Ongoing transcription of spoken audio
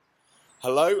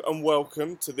Hello and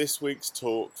welcome to this week's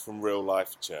talk from Real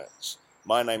Life Church.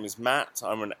 My name is Matt,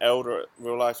 I'm an elder at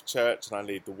Real Life Church and I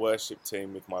lead the worship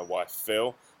team with my wife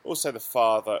Phil, also the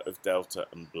father of Delta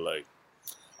and Blue.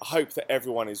 I hope that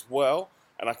everyone is well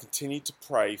and I continue to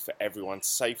pray for everyone's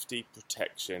safety,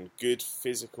 protection, good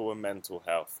physical and mental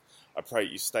health. I pray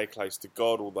you stay close to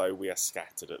God although we are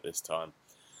scattered at this time.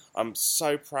 I'm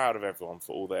so proud of everyone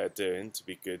for all they're doing to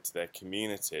be good to their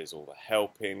communities, all the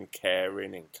helping,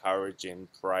 caring, encouraging,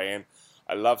 praying.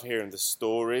 I love hearing the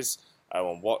stories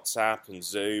on WhatsApp and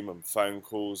Zoom and phone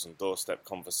calls and doorstep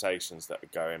conversations that are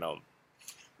going on.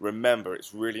 Remember,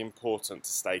 it's really important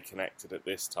to stay connected at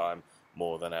this time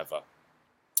more than ever.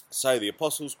 So, the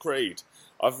Apostles' Creed.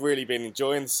 I've really been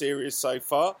enjoying the series so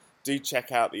far. Do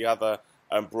check out the other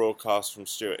broadcasts from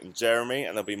Stuart and Jeremy,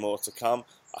 and there'll be more to come.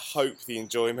 I hope the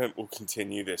enjoyment will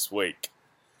continue this week.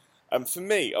 For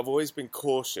me, I've always been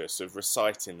cautious of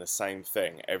reciting the same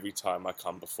thing every time I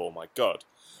come before my God.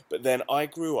 But then I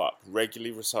grew up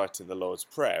regularly reciting the Lord's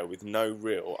Prayer with no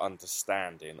real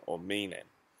understanding or meaning.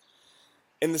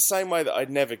 In the same way that I'd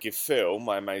never give Phil,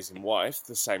 my amazing wife,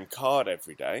 the same card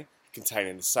every day,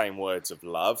 containing the same words of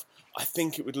love, I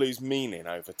think it would lose meaning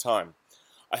over time.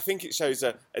 I think it shows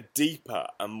a deeper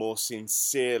and more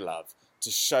sincere love to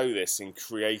show this in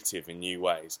creative and new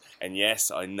ways. And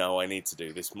yes, I know I need to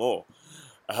do this more.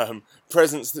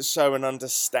 Presents that show an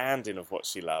understanding of what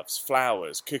she loves.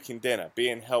 Flowers, cooking dinner,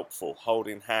 being helpful,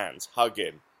 holding hands,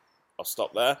 hugging. I'll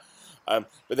stop there.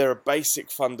 But there are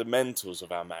basic fundamentals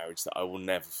of our marriage that I will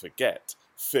never forget.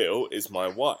 Phil is my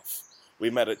wife. We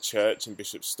met at church in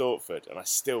Bishop Stortford and I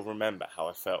still remember how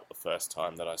I felt the first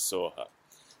time that I saw her.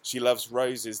 She loves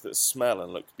roses that smell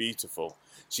and look beautiful.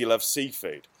 She loves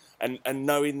seafood. And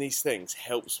knowing these things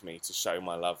helps me to show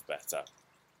my love better.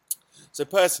 So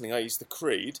personally, I use the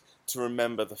Creed to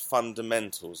remember the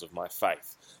fundamentals of my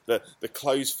faith, the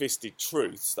close-fisted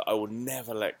truths that I will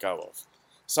never let go of.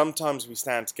 Sometimes we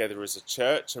stand together as a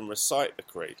church and recite the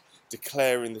Creed,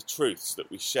 declaring the truths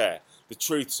that we share, the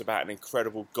truths about an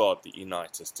incredible God that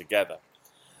unites us together.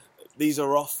 These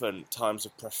are often times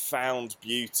of profound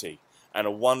beauty and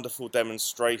a wonderful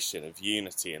demonstration of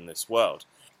unity in this world.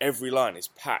 Every line is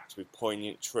packed with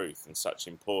poignant truth and such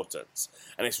importance.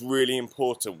 And it's really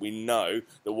important we know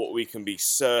that what we can be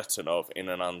certain of in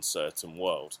an uncertain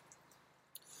world.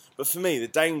 But for me, the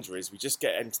danger is we just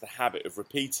get into the habit of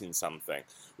repeating something,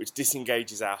 which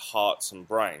disengages our hearts and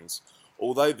brains.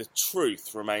 Although the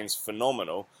truth remains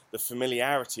phenomenal, the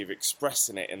familiarity of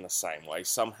expressing it in the same way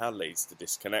somehow leads to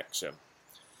disconnection.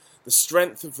 The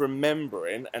strength of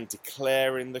remembering and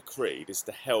declaring the Creed is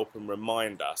to help and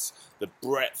remind us the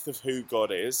breadth of who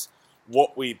God is,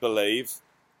 what we believe,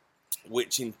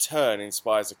 which in turn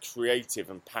inspires a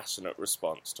creative and passionate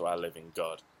response to our living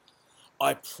God.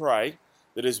 I pray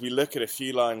that as we look at a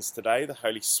few lines today, the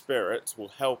Holy Spirit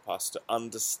will help us to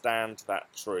understand that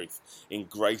truth in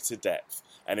greater depth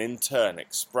and in turn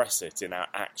express it in our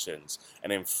actions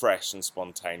and in fresh and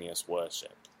spontaneous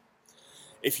worship.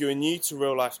 If you're new to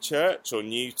Real Life Church or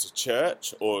new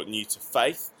to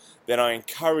faith, then I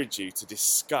encourage you to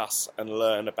discuss and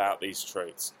learn about these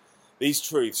truths. These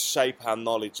truths shape our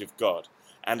knowledge of God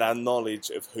and our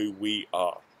knowledge of who we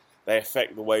are. They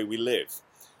affect the way we live.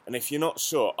 And if you're not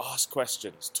sure, ask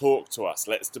questions, talk to us,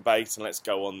 let's debate and let's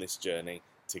go on this journey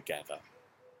together.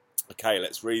 Okay,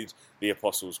 let's read the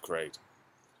Apostles' Creed.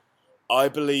 I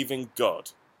believe in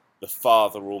God, the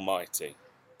Father Almighty,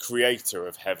 creator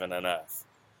of heaven and earth.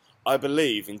 I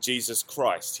believe in Jesus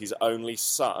Christ, his only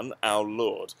Son, our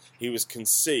Lord. He was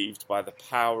conceived by the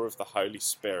power of the Holy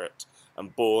Spirit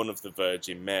and born of the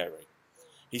Virgin Mary.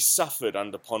 He suffered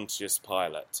under Pontius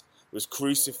Pilate, was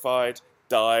crucified,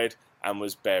 died, and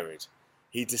was buried.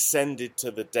 He descended to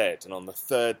the dead, and on the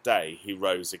third day he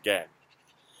rose again.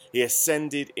 He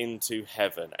ascended into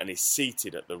heaven and is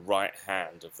seated at the right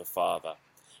hand of the Father.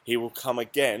 He will come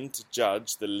again to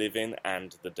judge the living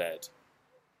and the dead.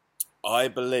 I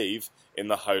believe in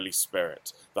the Holy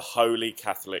Spirit, the Holy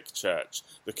Catholic Church,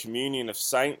 the communion of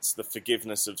saints, the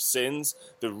forgiveness of sins,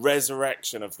 the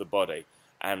resurrection of the body,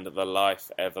 and the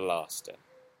life everlasting.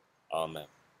 Amen.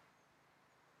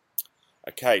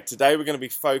 Okay, today we're going to be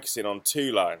focusing on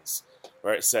two lines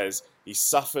where it says, he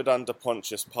suffered under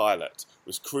Pontius Pilate,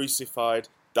 was crucified,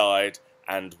 died,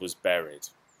 and was buried.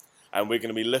 And we're going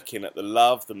to be looking at the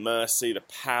love, the mercy, the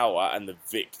power, and the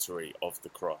victory of the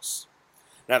cross.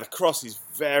 Now, the cross is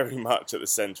very much at the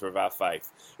centre of our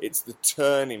faith. It's the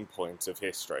turning point of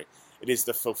history. It is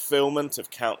the fulfilment of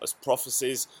countless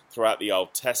prophecies throughout the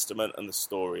Old Testament and the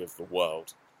story of the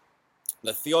world.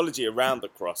 The theology around the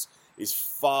cross is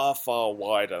far, far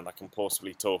wider than I can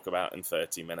possibly talk about in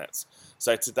 30 minutes.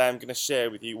 So today I'm going to share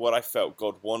with you what I felt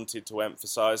God wanted to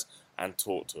emphasize and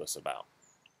talk to us about.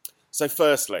 So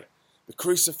firstly, the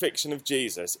crucifixion of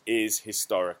Jesus is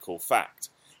historical fact.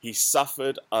 He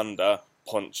suffered under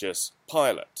Pontius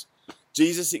Pilate.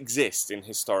 Jesus exists in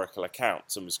historical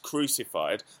accounts and was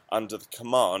crucified under the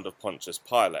command of Pontius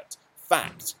Pilate.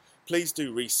 Fact. Please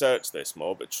do research this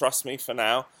more, but trust me for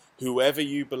now, whoever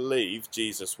you believe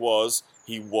Jesus was,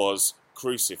 he was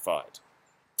crucified.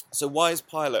 So why is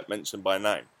Pilate mentioned by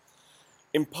name?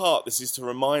 In part, this is to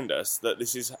remind us that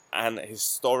this is an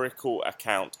historical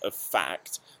account of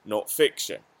fact, not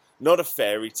fiction. Not a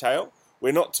fairy tale.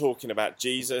 We're not talking about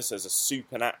Jesus as a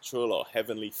supernatural or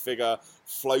heavenly figure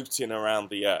floating around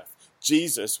the earth.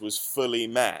 Jesus was fully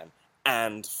man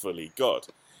and fully God.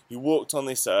 He walked on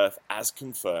this earth as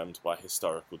confirmed by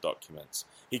historical documents.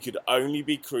 He could only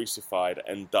be crucified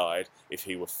and died if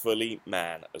he were fully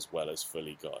man as well as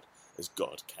fully God, as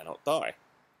God cannot die.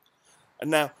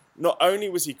 And now, not only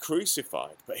was he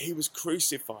crucified, but he was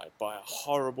crucified by a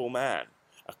horrible man,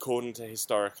 according to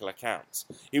historical accounts.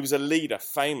 He was a leader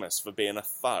famous for being a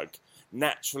thug,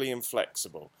 naturally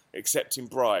inflexible, accepting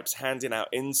bribes, handing out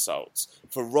insults,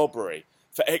 for robbery,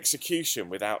 for execution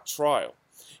without trial.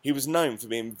 He was known for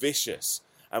being vicious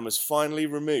and was finally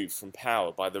removed from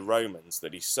power by the Romans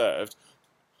that he served,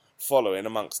 following,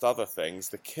 amongst other things,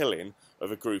 the killing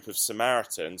of a group of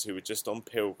Samaritans who were just on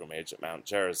pilgrimage at Mount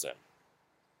Gerizim.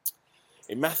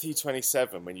 In Matthew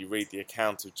 27, when you read the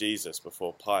account of Jesus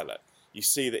before Pilate, you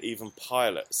see that even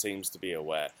Pilate seems to be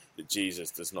aware that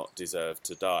Jesus does not deserve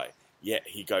to die, yet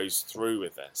he goes through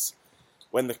with this.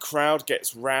 When the crowd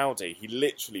gets rowdy, he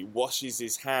literally washes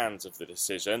his hands of the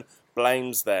decision,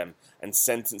 blames them, and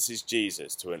sentences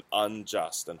Jesus to an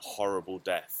unjust and horrible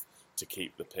death to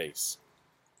keep the peace.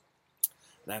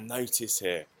 Now notice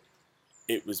here,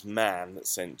 it was man that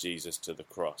sent Jesus to the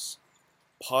cross.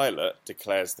 Pilate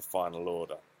declares the final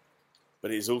order,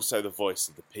 but it is also the voice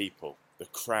of the people, the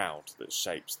crowd, that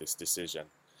shapes this decision.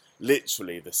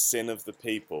 Literally, the sin of the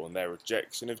people and their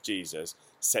rejection of Jesus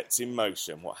sets in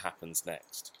motion what happens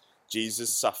next.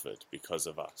 Jesus suffered because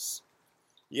of us.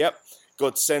 Yep,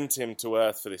 God sent him to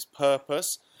earth for this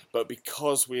purpose, but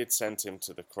because we had sent him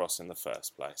to the cross in the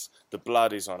first place, the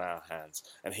blood is on our hands,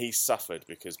 and he suffered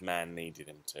because man needed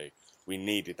him to. We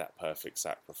needed that perfect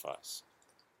sacrifice.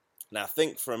 Now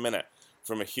think for a minute,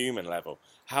 from a human level,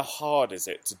 how hard is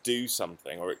it to do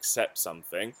something or accept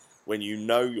something when you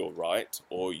know you're right,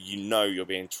 or you know you're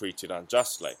being treated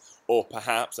unjustly? Or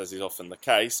perhaps, as is often the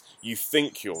case, you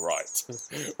think you're right.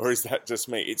 Or is that just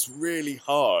me? It's really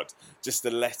hard just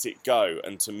to let it go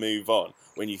and to move on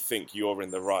when you think you're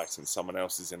in the right and someone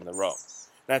else is in the wrong.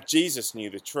 Now, Jesus knew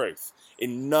the truth.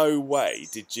 In no way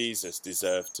did Jesus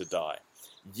deserve to die.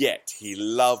 Yet he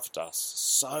loved us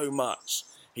so much.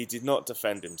 He did not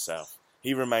defend himself.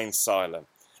 He remained silent.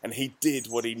 And he did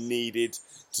what he needed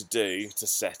to do to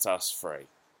set us free.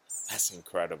 That's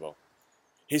incredible.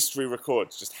 History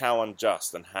records just how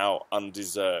unjust and how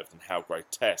undeserved and how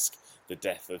grotesque the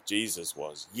death of Jesus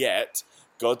was. Yet,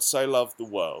 God so loved the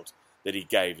world that he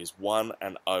gave his one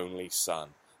and only Son,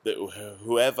 that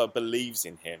whoever believes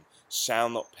in him shall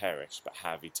not perish but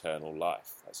have eternal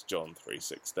life. That's John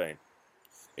 3:16.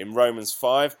 In Romans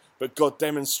 5, but God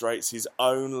demonstrates his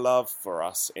own love for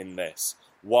us in this: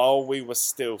 while we were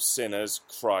still sinners,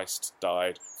 Christ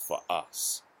died for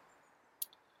us.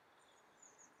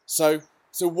 So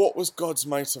what was God's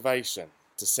motivation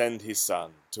to send his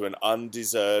Son to an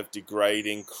undeserved,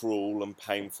 degrading, cruel and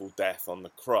painful death on the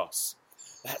cross?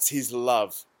 That's his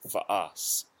love for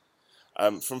us.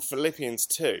 From Philippians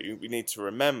 2, we need to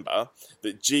remember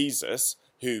that Jesus,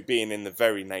 who being in the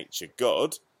very nature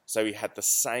God, so he had the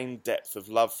same depth of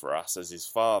love for us as his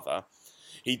Father,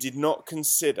 he did not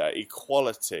consider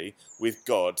equality with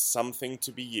God something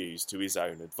to be used to his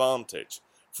own advantage.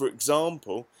 For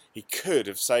example, he could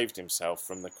have saved himself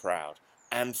from the crowd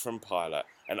and from Pilate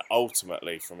and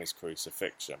ultimately from his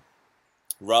crucifixion.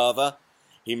 Rather,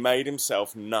 he made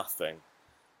himself nothing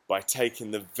by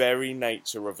taking the very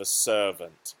nature of a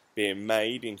servant, being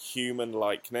made in human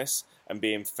likeness and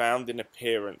being found in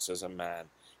appearance as a man.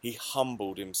 He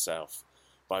humbled himself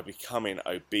by becoming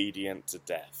obedient to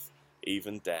death,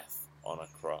 even death on a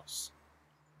cross.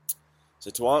 So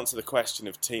to answer the question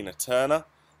of Tina Turner,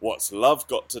 what's love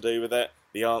got to do with it?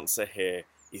 The answer here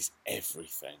is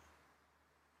everything.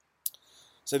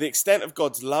 So the extent of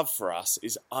God's love for us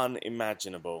is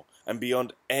unimaginable and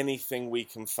beyond anything we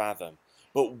can fathom.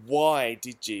 But why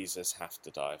did Jesus have to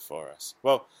die for us?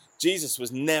 Well, Jesus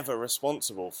was never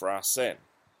responsible for our sin.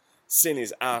 Sin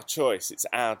is our choice, it's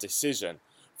our decision.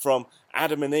 From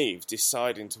Adam and Eve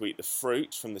deciding to eat the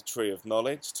fruit from the tree of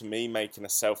knowledge, to me making a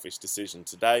selfish decision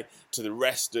today, to the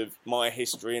rest of my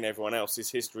history and everyone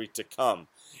else's history to come.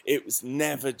 It was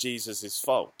never Jesus'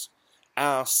 fault.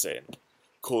 Our sin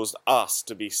caused us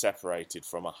to be separated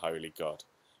from a holy God.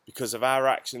 Because of our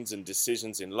actions and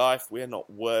decisions in life, we are not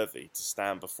worthy to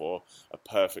stand before a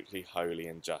perfectly holy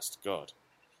and just God.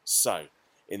 So,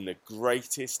 in the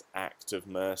greatest act of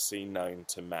mercy known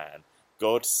to man,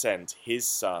 God sent his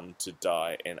Son to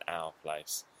die in our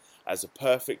place. As a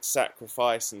perfect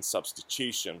sacrifice and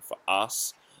substitution for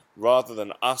us, rather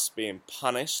than us being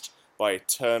punished by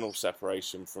eternal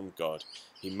separation from God,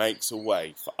 he makes a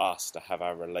way for us to have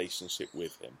our relationship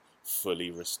with him fully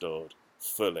restored,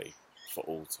 fully for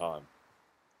all time.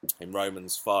 In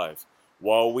Romans 5,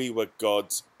 while we were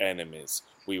God's enemies,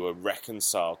 we were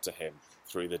reconciled to him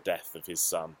through the death of his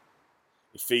Son.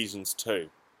 Ephesians 2,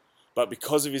 but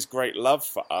because of his great love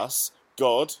for us,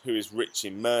 God, who is rich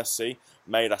in mercy,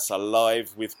 made us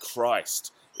alive with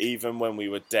Christ, even when we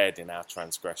were dead in our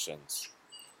transgressions.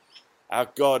 Our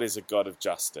God is a God of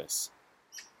justice.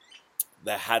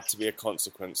 There had to be a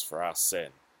consequence for our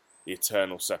sin, the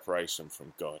eternal separation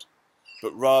from God.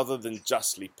 But rather than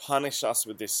justly punish us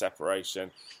with this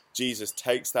separation, Jesus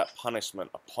takes that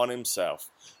punishment upon himself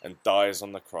and dies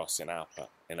on the cross in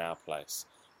our place,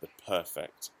 the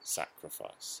perfect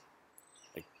sacrifice.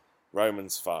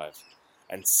 Romans 5.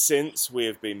 And since we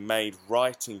have been made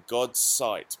right in God's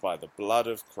sight by the blood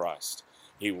of Christ,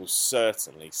 he will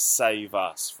certainly save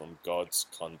us from God's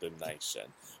condemnation.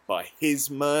 By his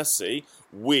mercy,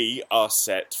 we are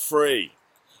set free.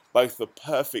 Both the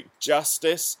perfect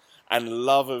justice and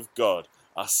love of God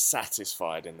are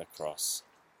satisfied in the cross.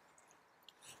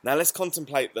 Now let's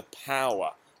contemplate the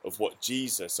power of what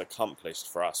Jesus accomplished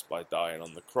for us by dying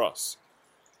on the cross.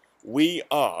 We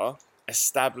are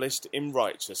established in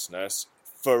righteousness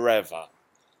forever.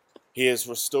 He has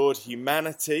restored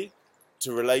humanity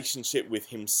to relationship with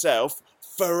himself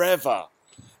forever.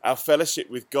 Our fellowship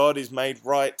with God is made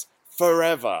right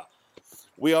forever.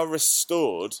 We are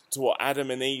restored to what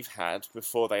Adam and Eve had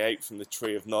before they ate from the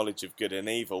tree of knowledge of good and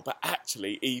evil, but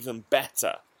actually even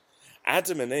better.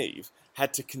 Adam and Eve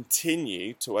had to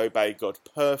continue to obey God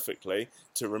perfectly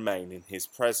to remain in his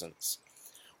presence.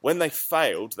 When they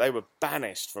failed, they were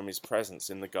banished from his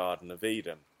presence in the Garden of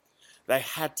Eden. They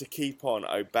had to keep on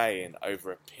obeying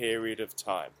over a period of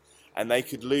time, and they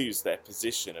could lose their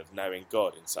position of knowing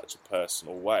God in such a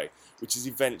personal way, which is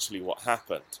eventually what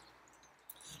happened.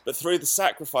 But through the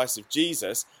sacrifice of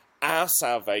Jesus, our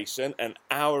salvation and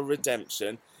our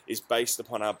redemption is based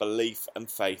upon our belief and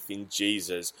faith in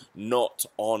Jesus, not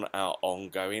on our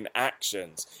ongoing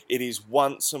actions. It is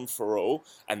once and for all,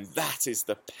 and that is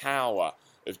the power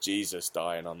of Jesus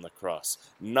dying on the cross.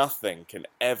 Nothing can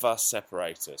ever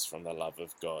separate us from the love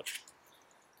of God.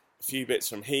 A few bits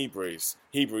from Hebrews.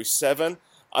 Hebrews 7,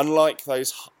 unlike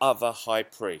those other high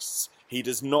priests, he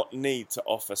does not need to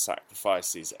offer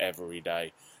sacrifices every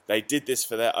day. They did this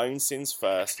for their own sins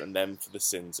first and then for the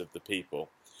sins of the people.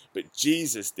 But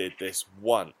Jesus did this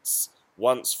once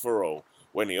for all,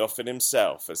 when he offered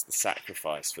himself as the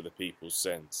sacrifice for the people's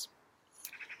sins.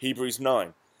 Hebrews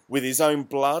 9, with his own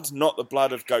blood, not the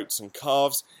blood of goats and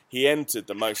calves, he entered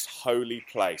the most holy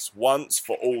place once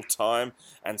for all time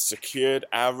and secured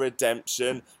our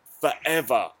redemption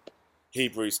forever.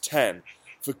 Hebrews 10,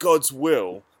 for God's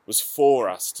will was for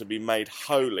us to be made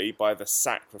holy by the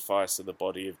sacrifice of the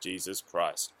body of Jesus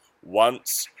Christ,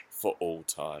 once for all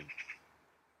time.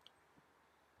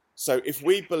 So if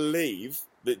we believe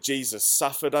that Jesus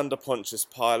suffered under Pontius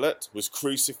Pilate, was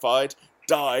crucified,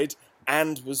 died,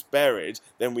 and was buried,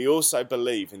 then we also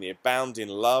believe in the abounding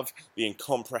love, the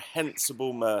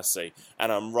incomprehensible mercy,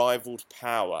 and unrivaled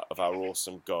power of our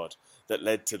awesome God that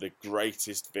led to the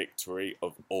greatest victory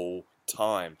of all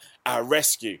time. Our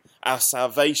rescue, our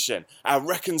salvation, our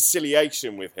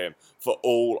reconciliation with him for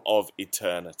all of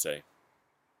eternity.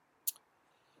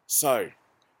 So,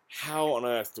 how on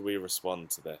earth do we respond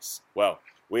to this? Well,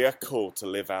 we are called to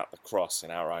live out the cross in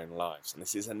our own lives, and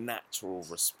this is a natural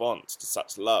response to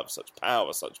such love, such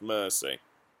power, such mercy.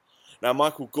 Now,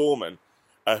 Michael Gorman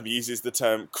uses the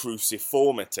term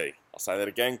cruciformity. I'll say that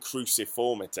again,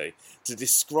 cruciformity, to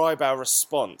describe our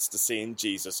response to seeing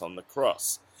Jesus on the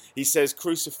cross. He says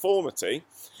cruciformity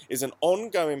is an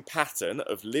ongoing pattern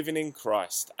of living in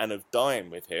Christ and of dying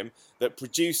with him that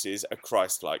produces a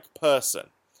Christ-like person.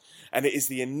 And it is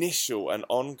the initial and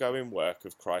ongoing work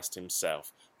of Christ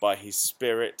himself by his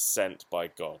Spirit sent by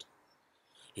God,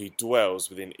 who dwells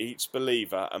within each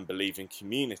believer and believing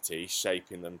community,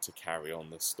 shaping them to carry on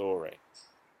the story.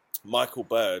 Michael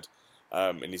Bird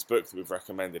in his book that we've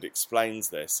recommended, explains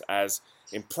this as,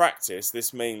 in practice,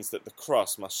 this means that the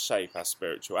cross must shape our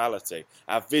spirituality,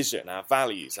 our vision, our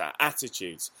values, our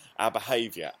attitudes, our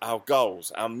behaviour, our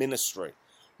goals, our ministry,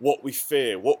 what we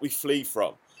fear, what we flee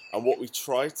from, and what we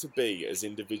try to be as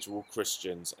individual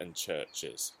Christians and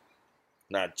churches.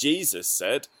 Now, Jesus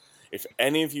said, "If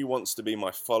any of you wants to be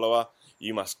my follower,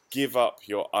 you must give up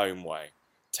your own way,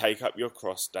 take up your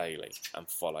cross daily, and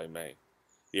follow me."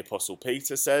 The Apostle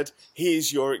Peter said, "He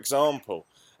is your example,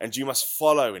 and you must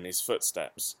follow in his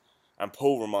footsteps." And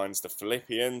Paul reminds the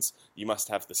Philippians, you must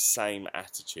have the same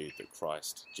attitude that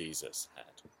Christ Jesus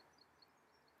had.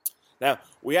 Now,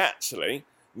 we actually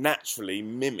naturally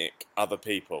mimic other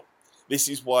people. This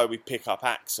is why we pick up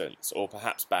accents or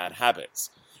perhaps bad habits.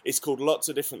 It's called lots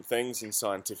of different things in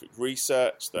scientific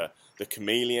research: the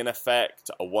chameleon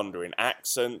effect, a wandering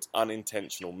accent,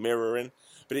 unintentional mirroring.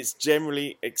 But it's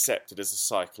generally accepted as a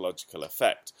psychological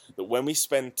effect that when we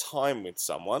spend time with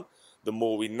someone, the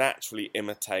more we naturally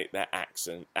imitate their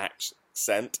accent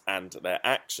and their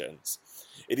actions.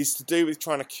 It is to do with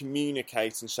trying to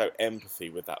communicate and show empathy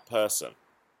with that person.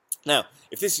 Now,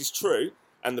 if this is true,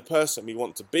 and the person we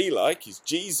want to be like is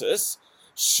Jesus,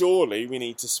 surely we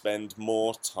need to spend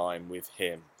more time with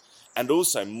him, and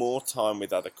also more time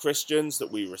with other Christians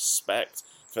that we respect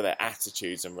for their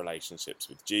attitudes and relationships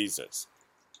with Jesus.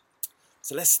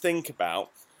 So let's think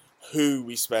about who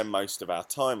we spend most of our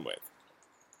time with.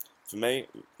 For me,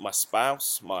 my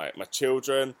spouse, my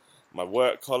children, my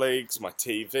work colleagues, my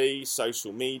TV,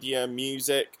 social media,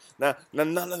 music. Now,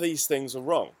 none of these things are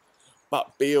wrong,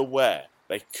 but be aware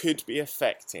they could be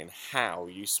affecting how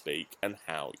you speak and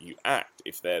how you act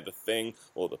if they're the thing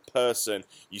or the person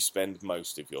you spend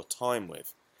most of your time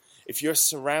with. If you're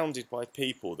surrounded by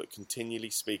people that continually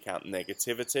speak out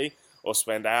negativity or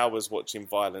spend hours watching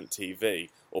violent TV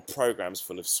or programs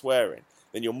full of swearing,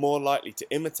 then you're more likely to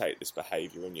imitate this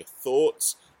behaviour in your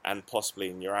thoughts and possibly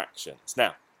in your actions.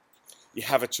 Now, you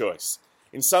have a choice.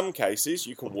 In some cases,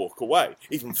 you can walk away,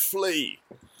 even flee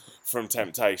from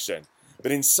temptation.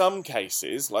 But in some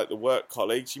cases, like the work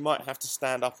colleagues, you might have to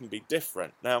stand up and be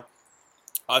different. Now,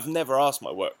 I've never asked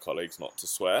my work colleagues not to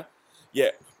swear,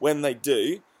 yet when they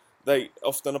do, they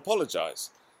often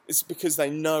apologise. It's because they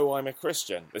know I'm a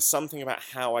Christian. There's something about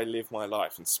how I live my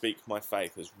life and speak my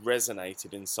faith has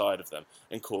resonated inside of them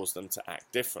and caused them to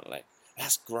act differently.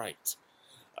 That's great.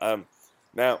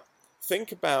 Now,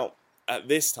 think about, at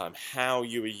this time, how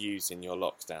you are using your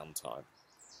lockdown time.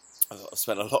 I've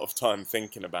spent a lot of time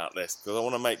thinking about this because I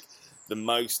want to make the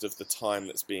most of the time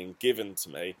that's being given to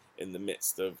me in the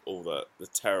midst of all the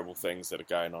terrible things that are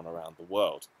going on around the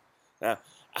world. Now,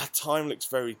 our time looks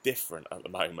very different at the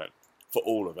moment for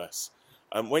all of us.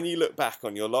 When you look back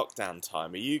on your lockdown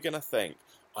time, are you going to think,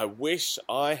 I wish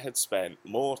I had spent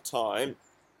more time?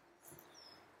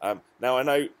 Now, I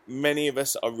know many of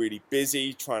us are really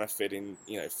busy trying to fit in,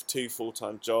 2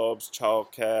 full-time jobs,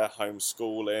 childcare,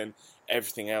 homeschooling,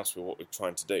 everything else with what we're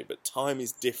trying to do. But time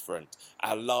is different.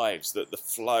 Our lives, the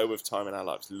flow of time in our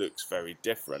lives looks very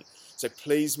different. So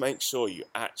please make sure you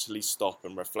actually stop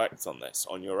and reflect on this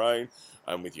on your own,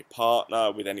 with your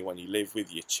partner, with anyone you live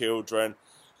with, your children.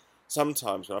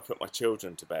 Sometimes when I put my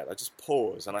children to bed, I just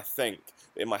pause and I think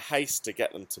that in my haste to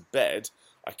get them to bed,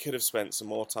 I could have spent some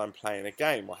more time playing a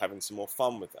game or having some more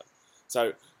fun with them.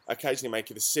 So I occasionally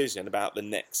make a decision about the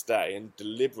next day and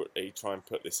deliberately try and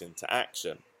put this into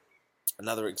action.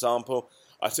 Another example,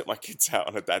 I took my kids out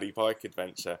on a daddy bike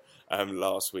adventure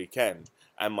last weekend,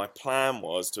 and my plan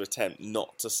was to attempt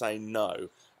not to say no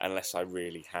unless I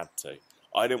really had to.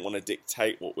 I didn't want to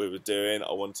dictate what we were doing.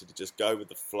 I wanted to just go with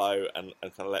the flow and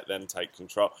kind of let them take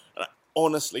control. And I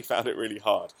honestly found it really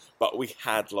hard, but we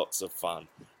had lots of fun.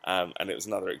 And it was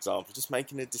another example, just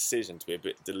making a decision to be a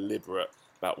bit deliberate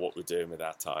about what we're doing with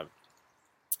our time.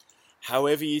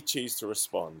 However you choose to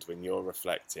respond when you're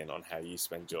reflecting on how you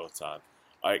spend your time,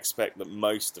 I expect that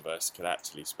most of us could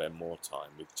actually spend more time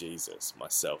with Jesus,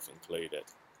 myself included.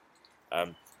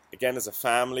 Again, as a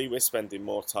family, we're spending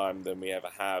more time than we ever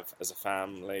have as a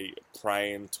family,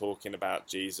 praying, talking about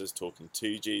Jesus, talking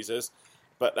to Jesus.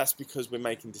 But that's because we're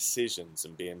making decisions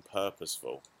and being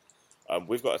purposeful.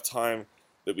 We've got a time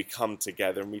that we come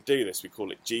together and we do this. We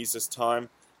call it Jesus time.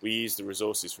 We use the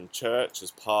resources from church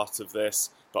as part of this,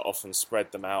 but often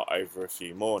spread them out over a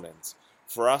few mornings.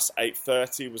 For us,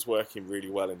 8:30 was working really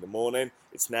well in the morning.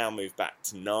 It's now moved back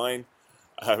to 9.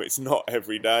 It's not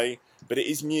every day, but it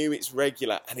is new, it's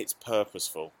regular, and it's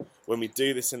purposeful. When we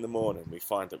do this in the morning, we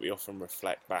find that we often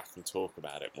reflect back and talk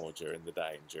about it more during the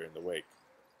day and during the week.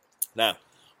 Now,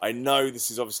 I know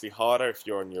this is obviously harder if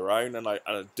you're on your own, and I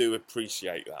do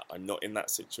appreciate that. I'm not in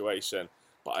that situation,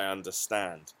 but I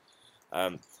understand.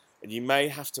 And you may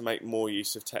have to make more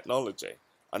use of technology.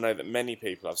 I know that many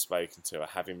people I've spoken to are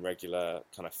having regular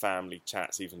kind of family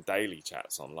chats, even daily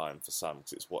chats online for some,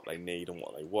 because it's what they need and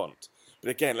what they want.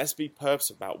 But again, let's be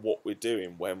purposeful about what we're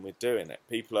doing when we're doing it.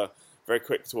 People are very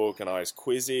quick to organise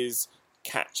quizzes,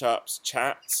 catch-ups,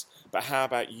 chats, but how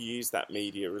about you use that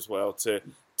media as well to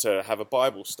have a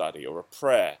Bible study or a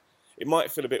prayer? It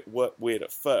might feel a bit weird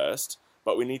at first,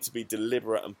 but we need to be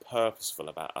deliberate and purposeful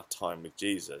about our time with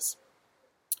Jesus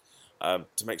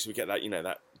to make sure we get that,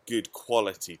 that good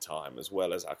quality time as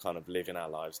well as our kind of living our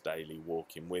lives daily,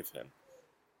 walking with him.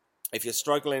 If you're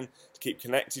struggling to keep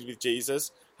connected with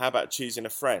Jesus, how about choosing a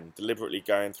friend, deliberately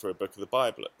going through a book of the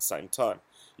Bible at the same time?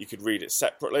 You could read it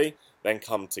separately, then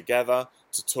come together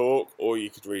to talk, or you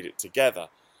could read it together.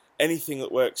 Anything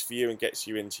that works for you and gets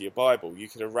you into your Bible. You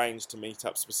could arrange to meet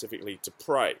up specifically to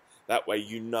pray. That way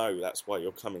that's why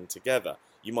you're coming together.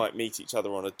 You might meet each other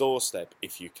on a doorstep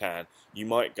if you can. You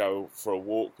might go for a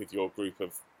walk with your group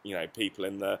of people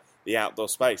in the outdoor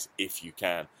space if you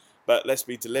can. But let's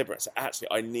be deliberate. So actually,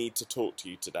 I need to talk to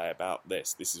you today about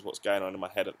this. This is what's going on in my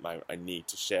head at the moment. I need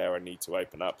to share. I need to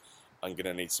open up. I'm going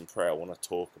to need some prayer. I want to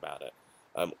talk about it.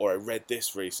 Or I read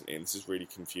this recently and this has really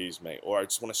confused me. Or I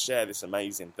just want to share this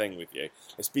amazing thing with you.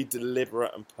 Let's be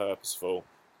deliberate and purposeful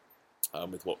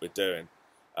with what we're doing.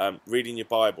 Reading your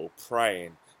Bible,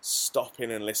 praying,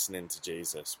 stopping and listening to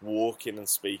Jesus, walking and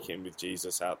speaking with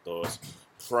Jesus outdoors,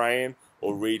 praying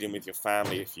or reading with your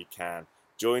family if you can,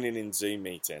 joining in Zoom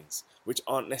meetings, which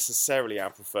aren't necessarily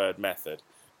our preferred method,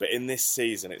 but in this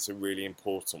season it's a really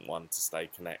important one to stay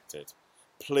connected.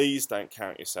 Please don't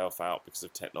count yourself out because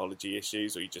of technology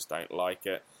issues or you just don't like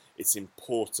it. It's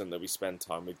important that we spend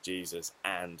time with Jesus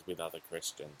and with other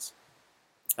Christians.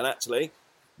 And actually,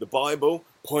 the Bible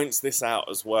points this out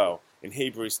as well. In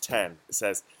Hebrews 10, it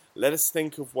says, "Let us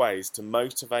think of ways to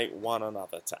motivate one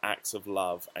another to acts of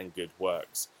love and good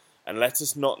works. And let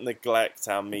us not neglect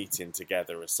our meeting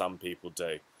together as some people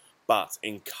do, but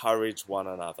encourage one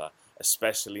another,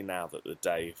 especially now that the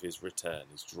day of his return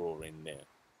is drawing near."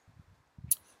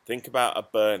 Think about a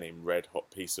burning red-hot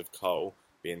piece of coal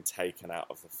being taken out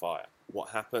of the fire. What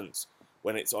happens?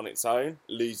 When it's on its own,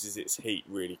 it loses its heat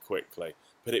really quickly.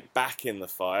 Put it back in the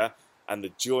fire, and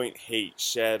the joint heat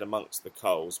shared amongst the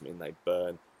coals mean they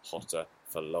burn hotter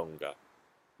for longer.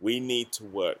 We need to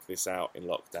work this out in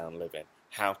lockdown living.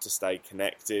 How to stay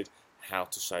connected, how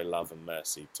to show love and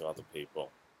mercy to other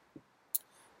people.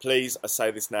 Please, I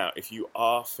say this now, if you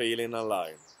are feeling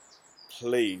alone,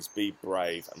 please be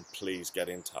brave and please get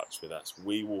in touch with us.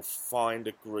 We will find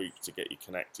a group to get you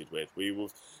connected with.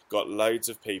 We've got loads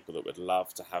of people that would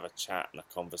love to have a chat and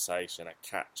a conversation, a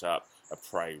catch up, a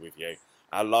pray with you.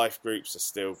 Our life groups are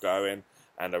still going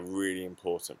and are really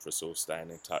important for us all staying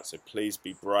in touch. So please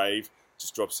be brave.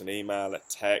 Just drop us an email, a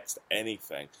text,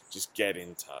 anything. Just get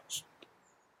in touch.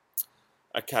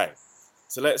 Okay,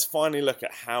 so let's finally look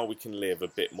at how we can live a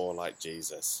bit more like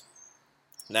Jesus.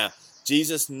 Now,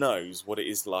 Jesus knows what it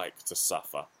is like to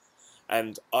suffer.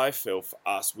 And I feel for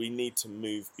us, we need to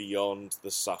move beyond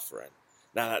the suffering.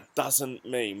 Now, that doesn't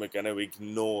mean we're going to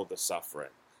ignore the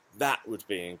suffering. That would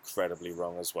be incredibly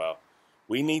wrong as well.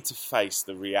 We need to face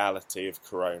the reality of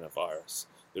coronavirus,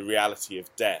 the reality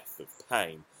of death, of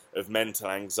pain, of mental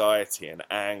anxiety and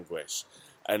anguish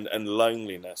and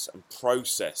loneliness and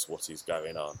process what is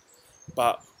going on.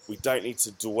 But we don't need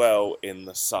to dwell in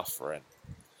the suffering.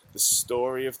 The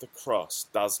story of the cross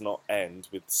does not end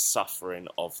with suffering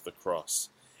of the cross.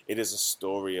 It is a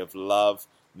story of love,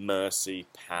 mercy,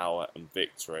 power and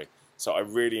victory. So I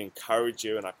really encourage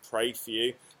you and I pray for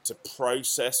you to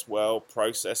process well,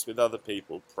 process with other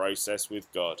people, process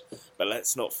with God. But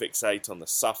let's not fixate on the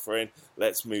suffering.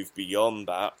 Let's move beyond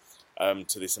that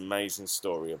to this amazing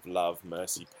story of love,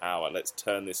 mercy, power. Let's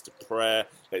turn this to prayer.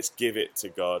 Let's give it to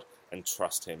God and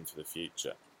trust him for the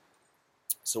future.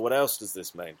 So what else does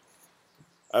this mean?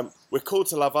 We're called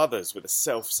to love others with a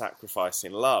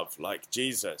self-sacrificing love, like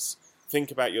Jesus. Think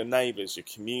about your neighbours, your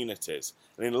communities.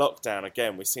 And in lockdown,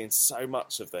 again, we're seeing so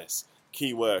much of this.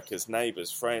 Key workers,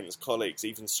 neighbours, friends, colleagues,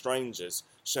 even strangers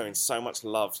showing so much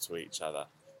love to each other.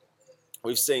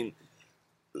 We've seen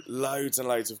loads and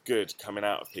loads of good coming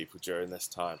out of people during this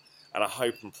time. And I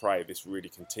hope and pray this really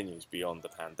continues beyond the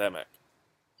pandemic.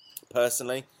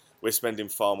 Personally, we're spending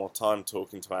far more time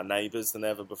talking to our neighbours than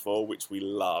ever before, which we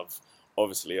love,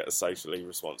 obviously at a socially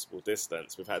responsible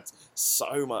distance. We've had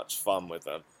so much fun with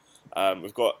them.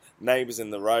 We've got neighbours in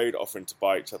the road offering to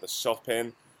buy each other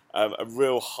shopping. A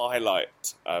real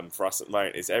highlight for us at the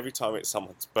moment is every time it's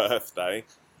someone's birthday,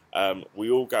 we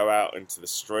all go out into the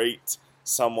street.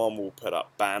 Someone will put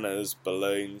up banners,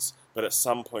 balloons, But at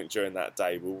some point during that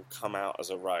day, we will come out as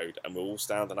a road and we'll all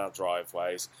stand in our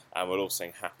driveways and we'll all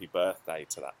sing happy birthday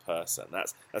to that person.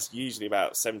 That's usually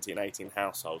about 17, 18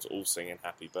 households all singing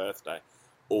happy birthday,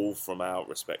 all from our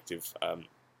respective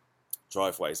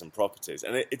driveways and properties.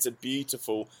 And it's a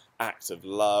beautiful act of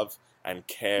love and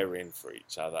caring for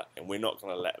each other. And we're not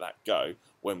going to let that go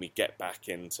when we get back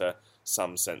into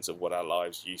some sense of what our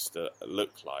lives used to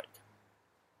look like.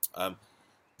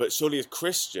 But surely as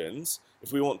Christians,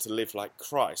 if we want to live like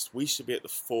Christ, we should be at the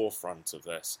forefront of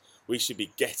this. We should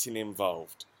be getting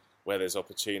involved where there's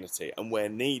opportunity, and where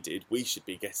needed, we should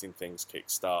be getting things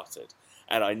kick-started.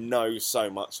 And I know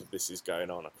so much of this is going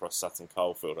on across Sutton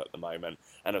Coldfield at the moment,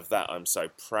 and of that I'm so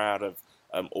proud of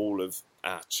all of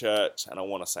our church, and I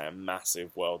want to say a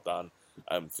massive well done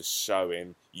for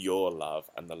showing your love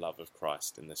and the love of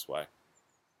Christ in this way.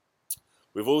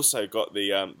 We've also got the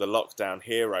lockdown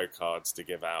hero cards to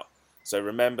give out. So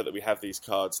remember that we have these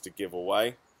cards to give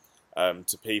away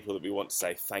to people that we want to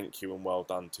say thank you and well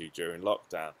done to during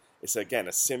lockdown. It's again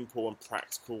a simple and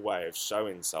practical way of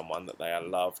showing someone that they are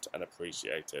loved and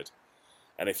appreciated.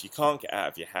 And if you can't get out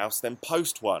of your house, then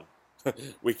post one.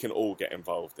 We can all get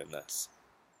involved in this.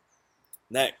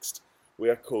 Next, we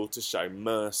are called to show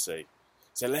mercy.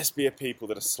 So let's be a people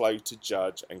that are slow to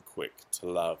judge and quick to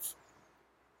love.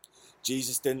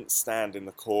 Jesus didn't stand in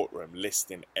the courtroom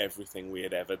listing everything we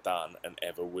had ever done and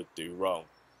ever would do wrong.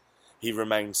 He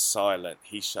remained silent.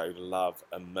 He showed love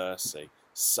and mercy.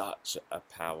 Such a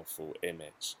powerful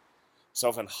image. It's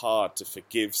often hard to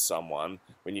forgive someone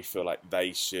when you feel like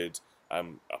they should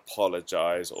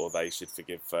apologize or they should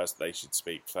forgive first, they should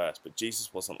speak first. But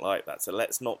Jesus wasn't like that. So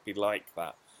let's not be like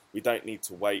that. We don't need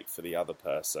to wait for the other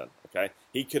person, okay?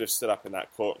 He could have stood up in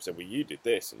that court and said, well, you did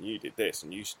this and you did this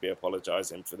and you should be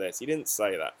apologizing for this. He didn't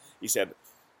say that. He said,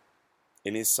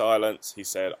 in his silence, he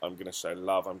said, I'm going to show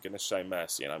love, I'm going to show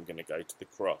mercy, and I'm going to go to the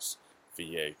cross for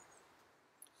you.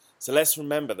 So let's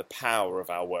remember the power of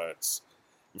our words.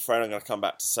 I'm afraid I'm going to come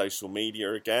back to social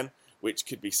media again, which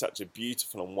could be such a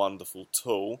beautiful and wonderful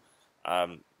tool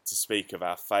to speak of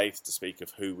our faith, to speak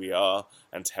of who we are,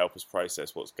 and to help us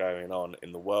process what's going on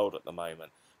in the world at the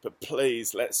moment. But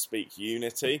please, let's speak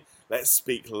unity, let's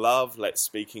speak love, let's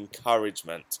speak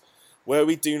encouragement. Where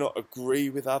we do not agree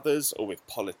with others, or with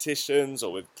politicians,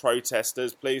 or with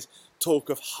protesters, please talk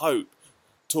of hope,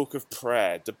 talk of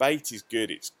prayer. Debate is good,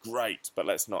 it's great, but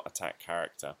let's not attack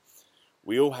character.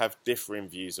 We all have differing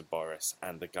views of Boris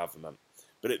and the government,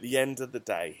 but at the end of the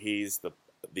day, he is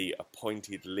the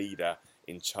appointed leader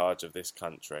in charge of this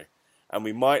country. And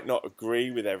we might not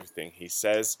agree with everything he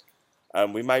says.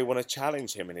 We may want to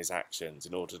challenge him in his actions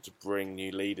in order to bring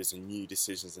new leaders and new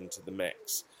decisions into the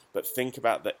mix. But think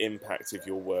about the impact of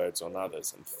your words on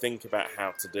others, and think about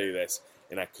how to do this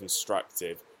in a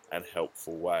constructive and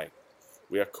helpful way.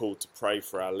 We are called to pray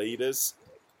for our leaders.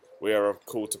 We are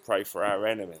called to pray for our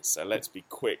enemies. So let's be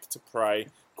quick to pray,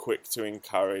 quick to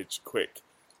encourage, quick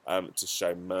to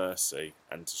show mercy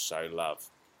and to show love.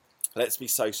 Let's be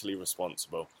socially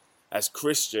responsible. As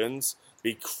Christians,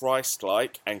 be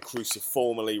Christ-like and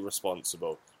cruciformally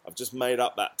responsible. I've just made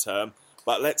up that term,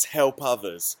 but let's help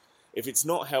others. If it's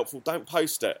not helpful, don't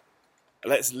post it.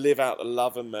 Let's live out the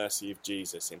love and mercy of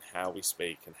Jesus in how we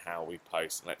speak and how we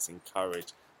post. And let's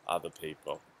encourage other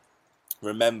people.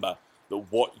 Remember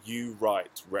that what you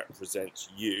write represents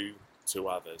you to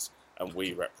others, and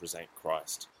we represent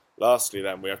Christ. Lastly,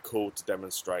 then, we are called to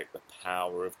demonstrate the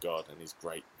power of God and his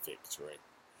great victory.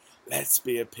 Let's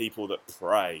be a people that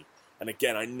pray. And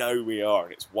again, I know we are,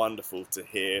 and it's wonderful to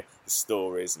hear the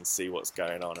stories and see what's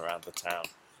going on around the town.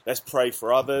 Let's pray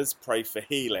for others, pray for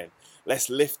healing.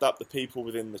 Let's lift up the people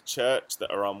within the church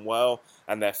that are unwell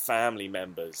and their family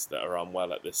members that are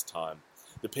unwell at this time.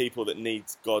 The people that need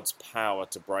God's power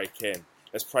to break in.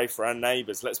 Let's pray for our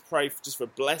neighbours. Let's pray just for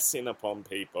blessing upon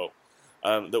people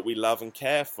that we love and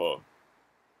care for.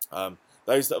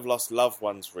 Those that have lost loved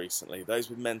ones recently, those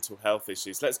with mental health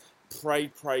issues. Let's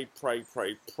pray,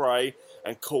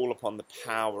 and call upon the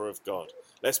power of God.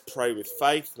 Let's pray with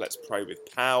faith, let's pray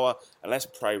with power, and let's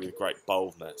pray with great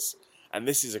boldness. And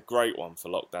this is a great one for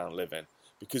lockdown living,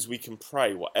 because we can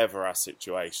pray whatever our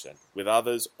situation, with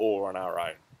others or on our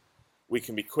own. We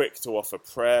can be quick to offer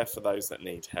prayer for those that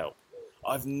need help.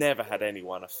 I've never had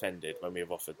anyone offended when we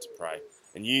have offered to pray,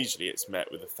 and usually it's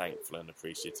met with a thankful and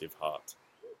appreciative heart.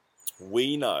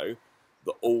 We know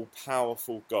the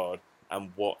all-powerful God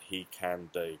and what he can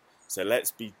do. So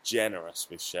let's be generous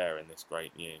with sharing this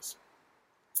great news.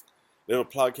 Little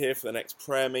plug here for the next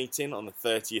prayer meeting on the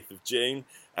 30th of June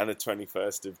and the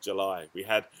 21st of July. We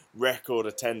had record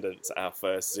attendance at our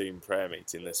first Zoom prayer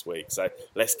meeting this week. So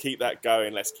let's keep that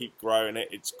going. Let's keep growing it.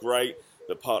 It's great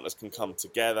that partners can come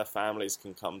together, families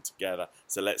can come together.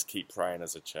 So let's keep praying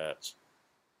as a church.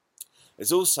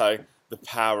 There's also the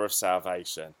power of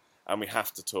salvation, and we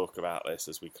have to talk about this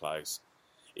as we close.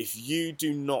 If you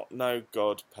do not know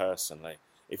God personally,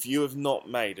 if you have not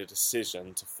made a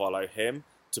decision to follow him,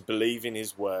 to believe in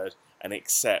his word, and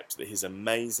accept that his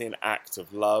amazing act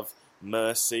of love,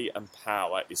 mercy, and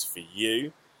power is for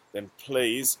you, then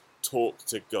please talk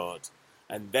to God,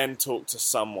 and then talk to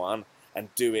someone, and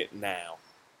do it now.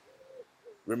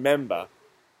 Remember,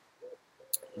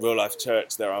 Real Life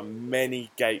Church, there are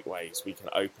many gateways we can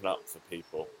open up for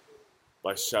people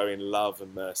by showing love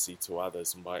and mercy to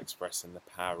others and by expressing the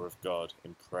power of God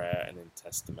in prayer and in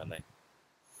testimony.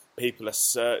 People are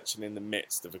searching in the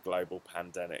midst of a global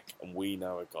pandemic, and we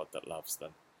know a God that loves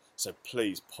them. So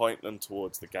please point them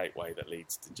towards the gateway that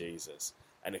leads to Jesus.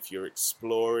 And if you're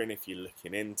exploring, if you're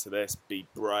looking into this, be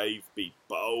brave, be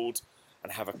bold,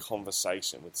 and have a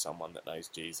conversation with someone that knows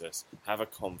Jesus. Have a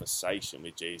conversation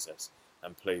with Jesus,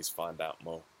 and please find out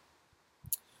more.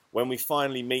 When we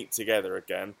finally meet together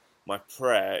again, my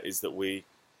prayer is that we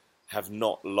have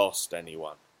not lost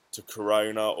anyone to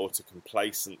corona or to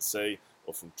complacency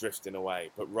or from drifting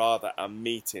away, but rather our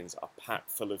meetings are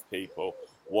packed full of people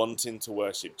wanting to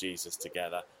worship Jesus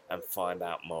together and find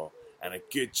out more, and a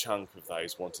good chunk of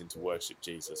those wanting to worship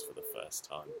Jesus for the first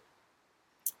time.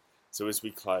 So as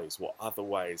we close, what other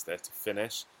way is there to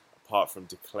finish apart from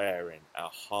declaring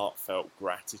our heartfelt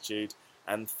gratitude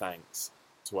and thanks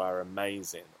to our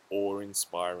amazing,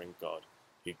 awe-inspiring God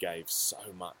who gave so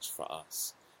much for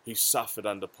us, who suffered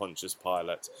under Pontius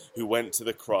Pilate, who went to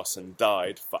the cross and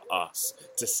died for us,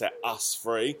 to set us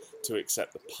free, to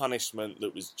accept the punishment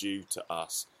that was due to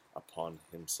us upon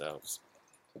himself.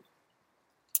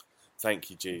 Thank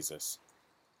you, Jesus.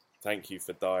 Thank you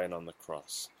for dying on the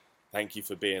cross. Thank you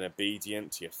for being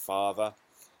obedient to your Father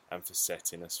and for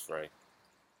setting us free.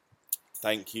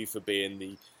 Thank you for being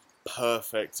the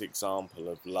perfect example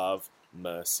of love,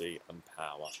 mercy, and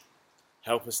power.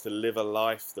 Help us to live a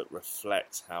life that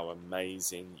reflects how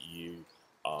amazing you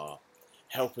are.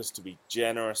 Help us to be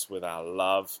generous with our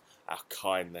love, our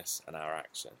kindness, and our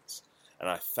actions. And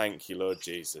I thank you, Lord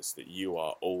Jesus, that you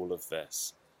are all of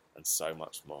this and so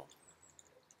much more.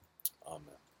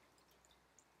 Amen.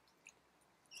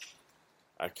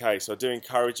 Okay, so I do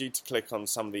encourage you to click on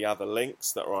some of the other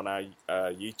links that are on our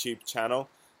YouTube channel.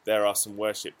 There are some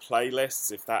worship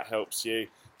playlists, if that helps you,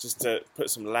 just to put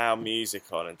some loud music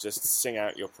on and just sing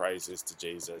out your praises to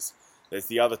Jesus. There's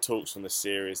the other talks from the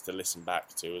series to listen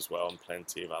back to as well, and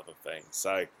plenty of other things.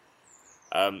 So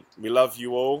we love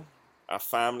you all. Our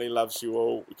family loves you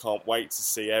all. We can't wait to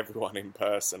see everyone in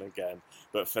person again.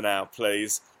 But for now,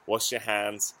 please wash your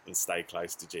hands and stay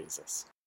close to Jesus.